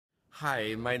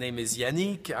Hi, my name is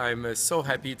Yannick. I'm so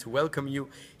happy to welcome you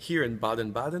here in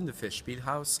Baden-Baden, the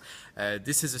Festspielhaus.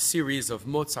 This is a series of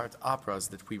Mozart operas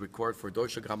that we record for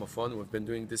Deutsche Grammophon. We've been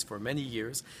doing this for many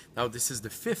years. Now this is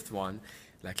the fifth one,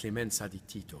 La Clemenza di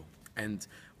Tito. And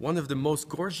one of the most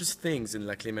gorgeous things in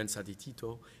La Clemenza di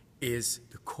Tito is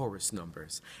the chorus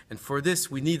numbers. And for this,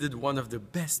 we needed one of the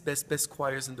best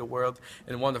choirs in the world,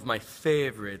 and one of my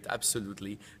favorite,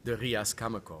 absolutely, the RIAS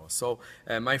Kammerchor. So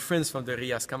my friends from the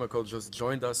RIAS Kammerchor just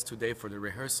joined us today for the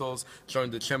rehearsals,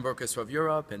 joined the Chamber Orchestra of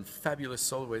Europe and fabulous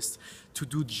soloists to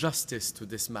do justice to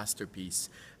this masterpiece.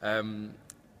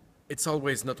 It's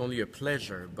always not only a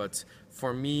pleasure, but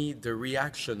for me, the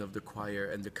reaction of the choir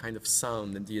and the kind of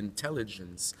sound and the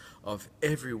intelligence of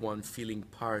everyone feeling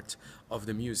part of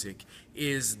the music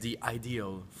is the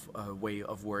ideal way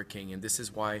of working. And this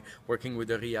is why working with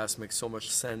the RIAS makes so much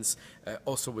sense,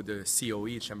 also with the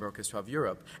COE, Chamber Orchestra of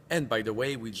Europe. And by the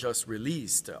way, we just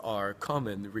released our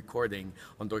common recording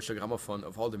on Deutsche Grammophon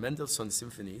of all the Mendelssohn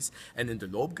symphonies. And in the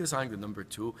Lobgesang, the number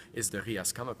 2, is the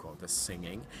RIAS Kammerchor that's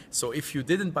singing. So if you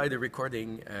didn't buy the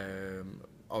recording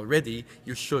already,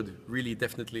 you should really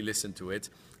definitely listen to it.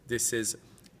 This is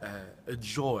a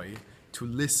joy to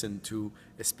listen to,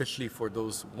 especially for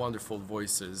those wonderful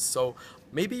voices. So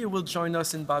maybe you will join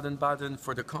us in Baden-Baden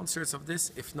for the concerts of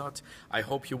this. If not, I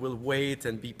hope you will wait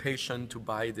and be patient to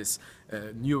buy this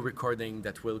new recording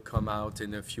that will come out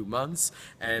in a few months.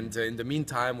 And in the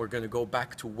meantime, we're going to go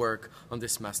back to work on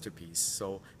this masterpiece.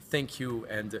 So thank you,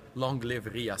 and long live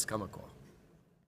RIAS Kammerchor.